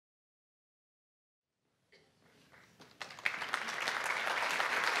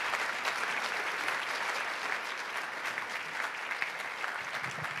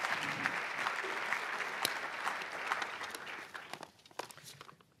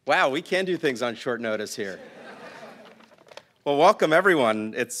Wow, we can do things on short notice here. Well, welcome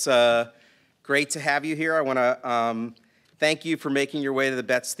everyone. It's great to have you here. I want to thank you for making your way to the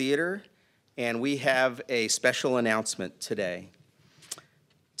Betts Theater, and we have a special announcement today.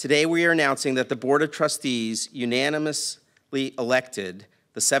 Today we are announcing that the Board of Trustees unanimously elected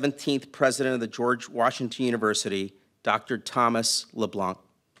the 17th President of the George Washington University, Dr. Thomas LeBlanc.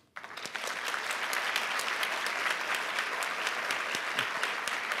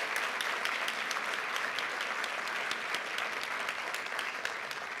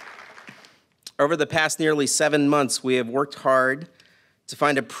 Over the past nearly 7 months, we have worked hard to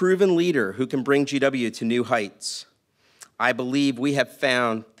find a proven leader who can bring GW to new heights. I believe we have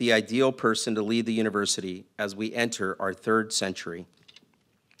found the ideal person to lead the university as we enter our 3rd century.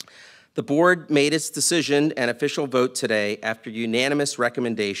 The board made its decision and official vote today after unanimous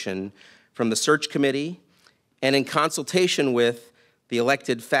recommendation from the search committee and in consultation with the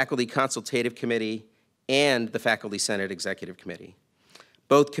elected Faculty Consultative Committee and the Faculty Senate Executive Committee.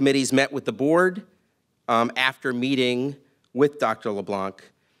 Both committees met with the board after meeting with Dr. LeBlanc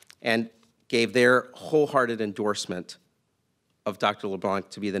and gave their wholehearted endorsement of Dr. LeBlanc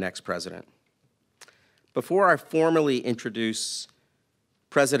to be the next president. Before I formally introduce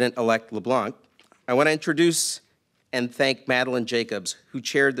President-elect LeBlanc, I want to introduce and thank Madeline Jacobs, who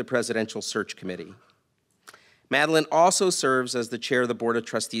chaired the Presidential Search Committee. Madeline also serves as the chair of the Board of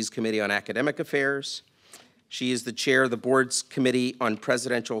Trustees Committee on Academic Affairs. She is the chair of the board's Committee on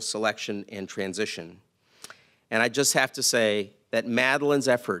Presidential Selection and Transition. And I just have to say that Madeline's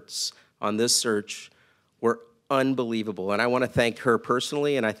efforts on this search were unbelievable. And I want to thank her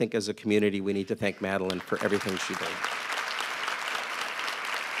personally, and I think as a community we need to thank Madeline for everything she did.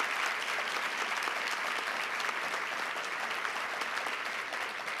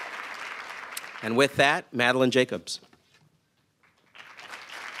 And with that, Madeline Jacobs.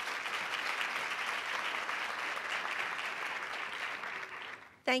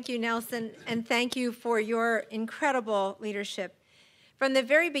 Thank you, Nelson, and thank you for your incredible leadership. From the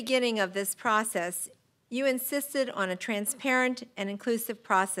very beginning of this process, you insisted on a transparent and inclusive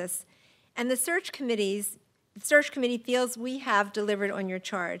process, and the search committee feels we have delivered on your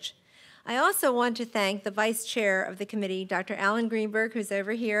charge. I also want to thank the vice chair of the committee, Dr. Alan Greenberg, who's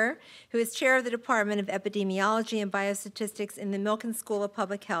over here, who is chair of the Department of Epidemiology and Biostatistics in the Milken School of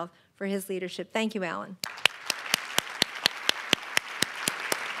Public Health, for his leadership. Thank you, Alan.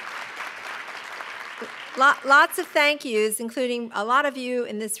 Lots of thank yous, including a lot of you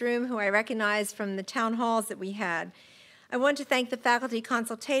in this room who I recognize from the town halls that we had. I want to thank the Faculty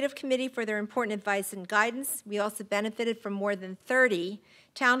Consultative Committee for their important advice and guidance. We also benefited from more than 30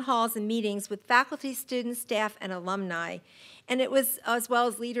 town halls and meetings with faculty, students, staff, and alumni. And it was, as well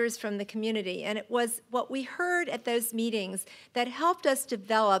as leaders from the community. And it was what we heard at those meetings that helped us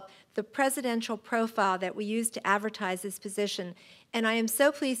develop the presidential profile that we used to advertise this position. And I am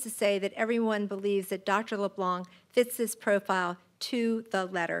so pleased to say that everyone believes that Dr. LeBlanc fits this profile to the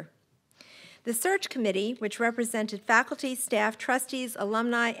letter. The search committee, which represented faculty, staff, trustees,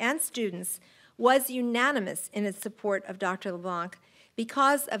 alumni, and students, was unanimous in its support of Dr. LeBlanc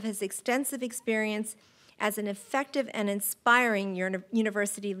because of his extensive experience as an effective and inspiring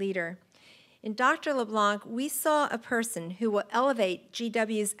university leader. In Dr. LeBlanc, we saw a person who will elevate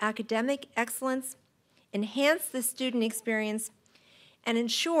GW's academic excellence, enhance the student experience, and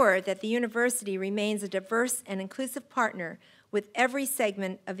ensure that the university remains a diverse and inclusive partner with every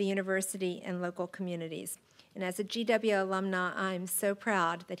segment of the university and local communities. And as a GW alumna, I'm so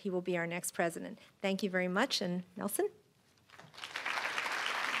proud that he will be our next president. Thank you very much, and Nelson?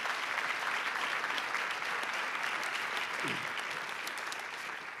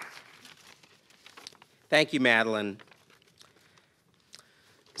 Thank you, Madeline.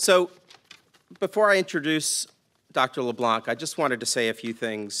 So, before I introduce Dr. LeBlanc, I just wanted to say a few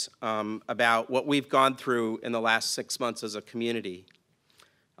things about what we've gone through in the last 6 months as a community.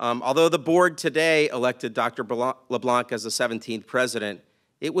 Although the board today elected Dr. LeBlanc as the 17th president,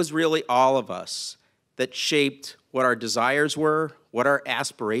 it was really all of us that shaped what our desires were, what our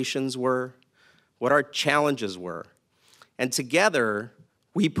aspirations were, what our challenges were. And together,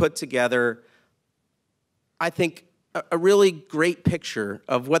 we put together, I think, a really great picture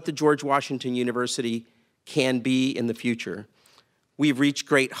of what the George Washington University can be in the future. We've reached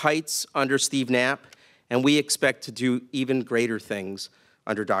great heights under Steve Knapp, and we expect to do even greater things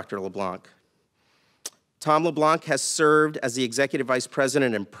under Dr. LeBlanc. Tom LeBlanc has served as the Executive Vice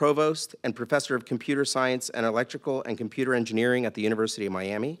President and Provost and Professor of Computer Science and Electrical and Computer Engineering at the University of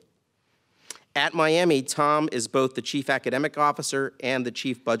Miami. At Miami, Tom is both the Chief Academic Officer and the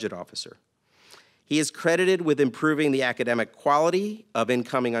Chief Budget Officer. He is credited with improving the academic quality of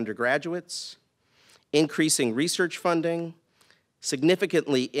incoming undergraduates, increasing research funding,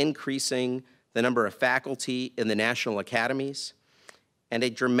 significantly increasing the number of faculty in the national academies, and a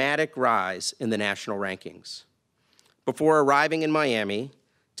dramatic rise in the national rankings. Before arriving in Miami,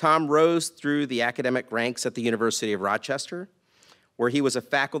 Tom rose through the academic ranks at the University of Rochester, where he was a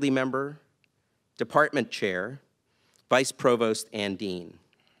faculty member, department chair, vice provost, and dean.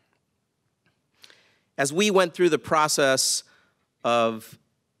 As we went through the process of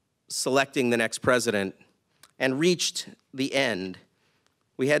selecting the next president and reached the end,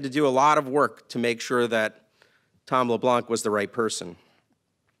 we had to do a lot of work to make sure that Tom LeBlanc was the right person.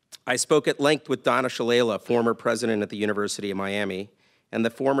 I spoke at length with Donna Shalala, former president at the University of Miami, and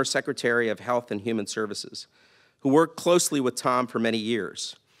the former Secretary of Health and Human Services, who worked closely with Tom for many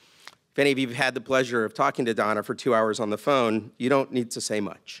years. If any of you have had the pleasure of talking to Donna for 2 hours on the phone, you don't need to say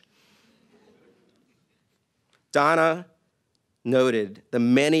much. Donna noted the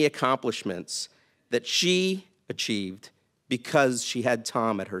many accomplishments that she achieved because she had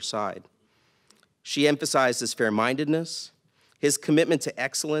Tom at her side. She emphasized his fair-mindedness, his commitment to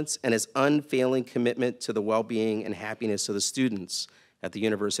excellence, and his unfailing commitment to the well-being and happiness of the students at the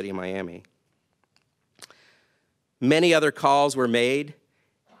University of Miami. Many other calls were made,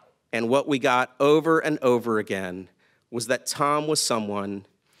 and what we got over and over again was that Tom was someone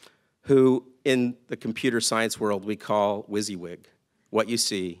who, in the computer science world, we call WYSIWYG. What you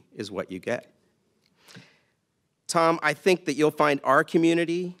see is what you get. Tom, I think that you'll find our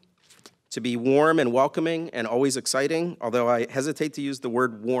community to be warm and welcoming and always exciting, although I hesitate to use the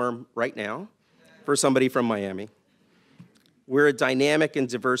word warm right now for somebody from Miami. We're a dynamic and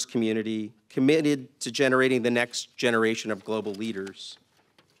diverse community committed to generating the next generation of global leaders.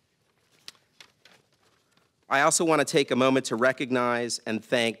 I also want to take a moment to recognize and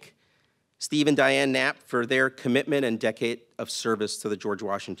thank Steve and Diane Knapp for their commitment and decade of service to the George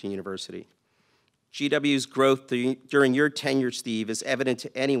Washington University. GW's growth during your tenure, Steve, is evident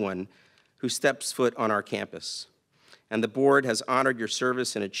to anyone who steps foot on our campus. And the board has honored your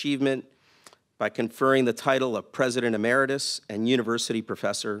service and achievement by conferring the title of President Emeritus and University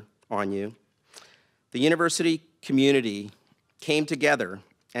Professor on you. The university community came together,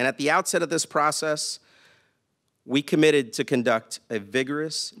 and at the outset of this process, we committed to conduct a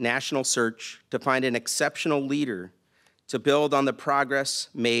vigorous national search to find an exceptional leader to build on the progress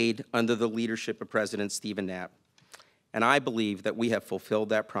made under the leadership of President Stephen Knapp. And I believe that we have fulfilled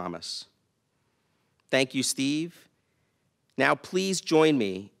that promise. Thank you, Steve. Now please join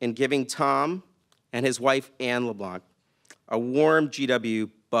me in giving Tom and his wife, Anne LeBlanc, a warm GW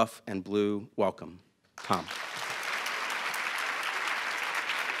buff and blue welcome. Tom.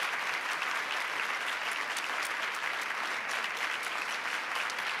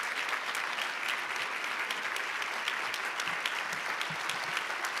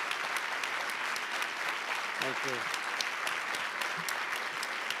 Thank you.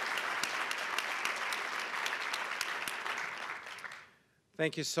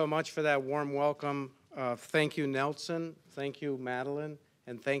 Thank you so much for that warm welcome. Thank you, Nelson. Thank you, Madeline.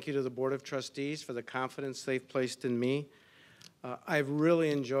 And thank you to the Board of Trustees for the confidence they've placed in me. I've really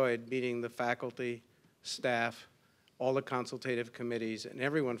enjoyed meeting the faculty, staff, all the consultative committees, and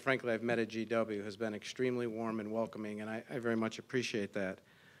everyone, frankly, I've met at GW has been extremely warm and welcoming, and I very much appreciate that.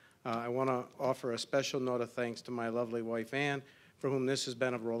 I want to offer a special note of thanks to my lovely wife, Anne, for whom this has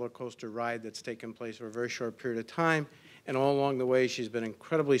been a roller coaster ride that's taken place for a very short period of time. And all along the way, she's been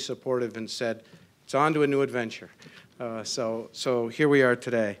incredibly supportive and said, it's on to a new adventure. So here we are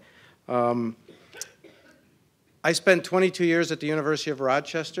today. I spent 22 years at the University of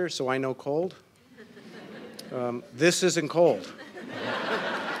Rochester, so I know cold. This isn't cold.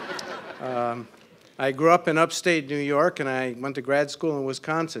 I grew up in upstate New York, and I went to grad school in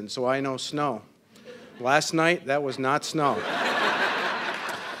Wisconsin, so I know snow. Last night, that was not snow.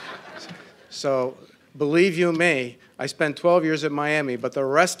 So, believe you me, I spent 12 years at Miami, but the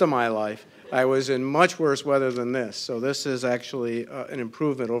rest of my life, I was in much worse weather than this. So this is actually an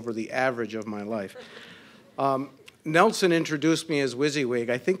improvement over the average of my life. Nelson introduced me as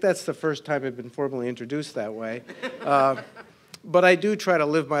WYSIWYG. I think that's the first time I've been formally introduced that way. But I do try to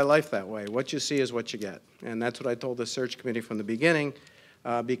live my life that way. What you see is what you get. And that's what I told the search committee from the beginning,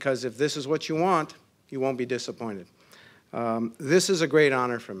 because if this is what you want, you won't be disappointed. This is a great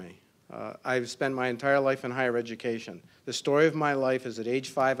honor for me. I've spent my entire life in higher education. The story of my life is at age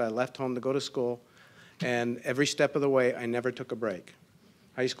 5, I left home to go to school, and every step of the way, I never took a break.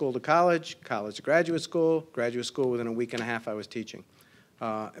 High school to college, college to graduate school within a week and a half I was teaching,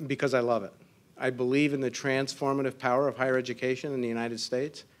 because I love it. I believe in the transformative power of higher education in the United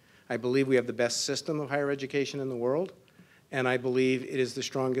States. I believe we have the best system of higher education in the world, and I believe it is the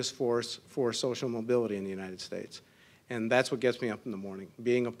strongest force for social mobility in the United States. And that's what gets me up in the morning,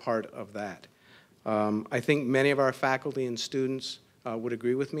 being a part of that. I think many of our faculty and students would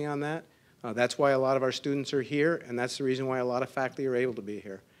agree with me on that. That's why a lot of our students are here, and that's the reason why a lot of faculty are able to be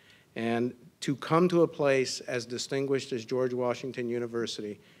here. And to come to a place as distinguished as George Washington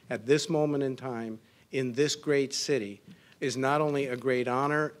University at this moment in time in this great city is not only a great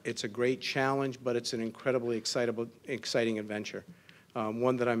honor, it's a great challenge, but it's an incredibly exciting adventure,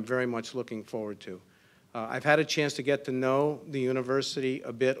 one that I'm very much looking forward to. I've had a chance to get to know the university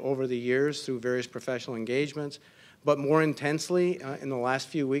a bit over the years through various professional engagements, but more intensely in the last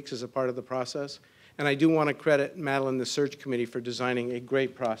few weeks as a part of the process. And I do want to credit Madeline, the search committee, for designing a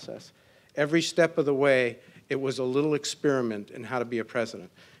great process. Every step of the way, it was a little experiment in how to be a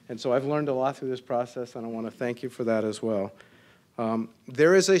president. And so I've learned a lot through this process, and I want to thank you for that as well.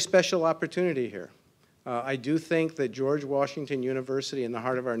 There is a special opportunity here. I do think that George Washington University, in the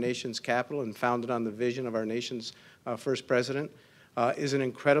heart of our nation's capital and founded on the vision of our nation's first president, is an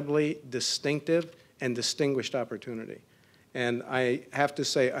incredibly distinctive and distinguished opportunity. And I have to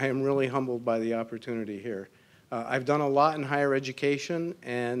say, I am really humbled by the opportunity here. I've done a lot in higher education,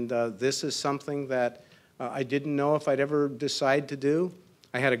 and this is something that I didn't know if I'd ever decide to do.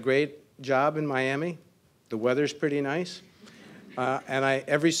 I had a great job in Miami. The weather's pretty nice. And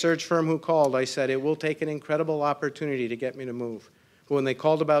every search firm who called, I said, it will take an incredible opportunity to get me to move. But when they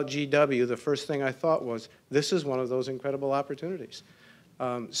called about GW, the first thing I thought was, this is one of those incredible opportunities.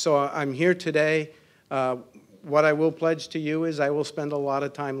 So I'm here today. What I will pledge to you is I will spend a lot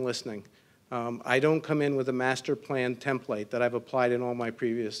of time listening. I don't come in with a master plan template that I've applied in all my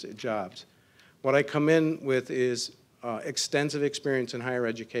previous jobs. What I come in with is extensive experience in higher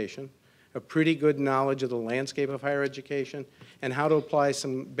education, a pretty good knowledge of the landscape of higher education, and how to apply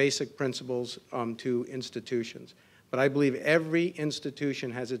some basic principles to institutions. But I believe every institution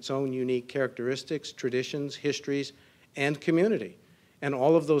has its own unique characteristics, traditions, histories, and community. And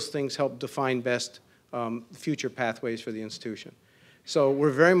all of those things help define best future pathways for the institution. So we're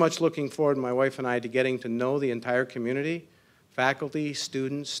very much looking forward, my wife and I, to getting to know the entire community, faculty,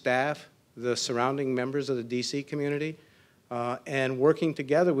 students, staff, the surrounding members of the DC community, and working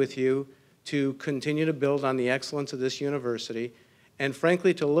together with you to continue to build on the excellence of this university, and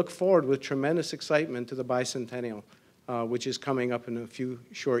frankly, to look forward with tremendous excitement to the bicentennial, which is coming up in a few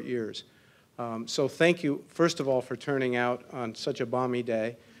short years. So thank you, first of all, for turning out on such a balmy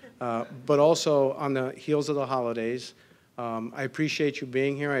day, but also on the heels of the holidays. I appreciate you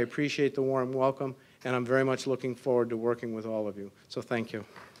being here. I appreciate the warm welcome, and I'm very much looking forward to working with all of you. So thank you.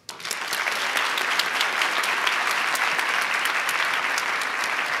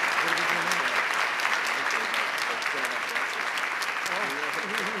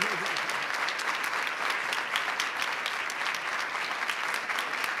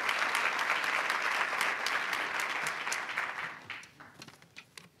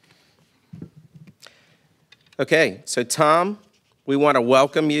 Okay, so Tom, we want to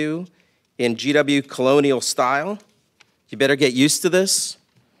welcome you in GW colonial style. You better get used to this.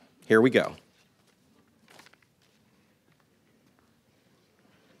 Here we go.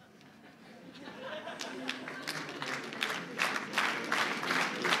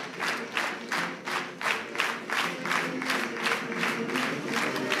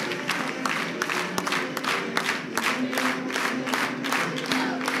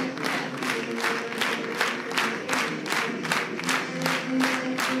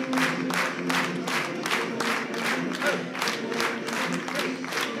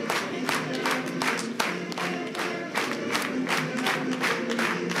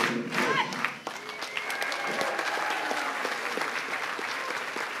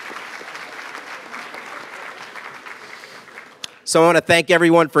 So I want to thank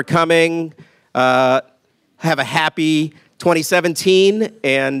everyone for coming. Have a happy 2017,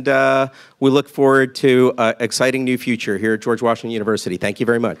 and we look forward to an exciting new future here at George Washington University. Thank you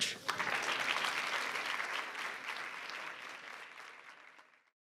very much.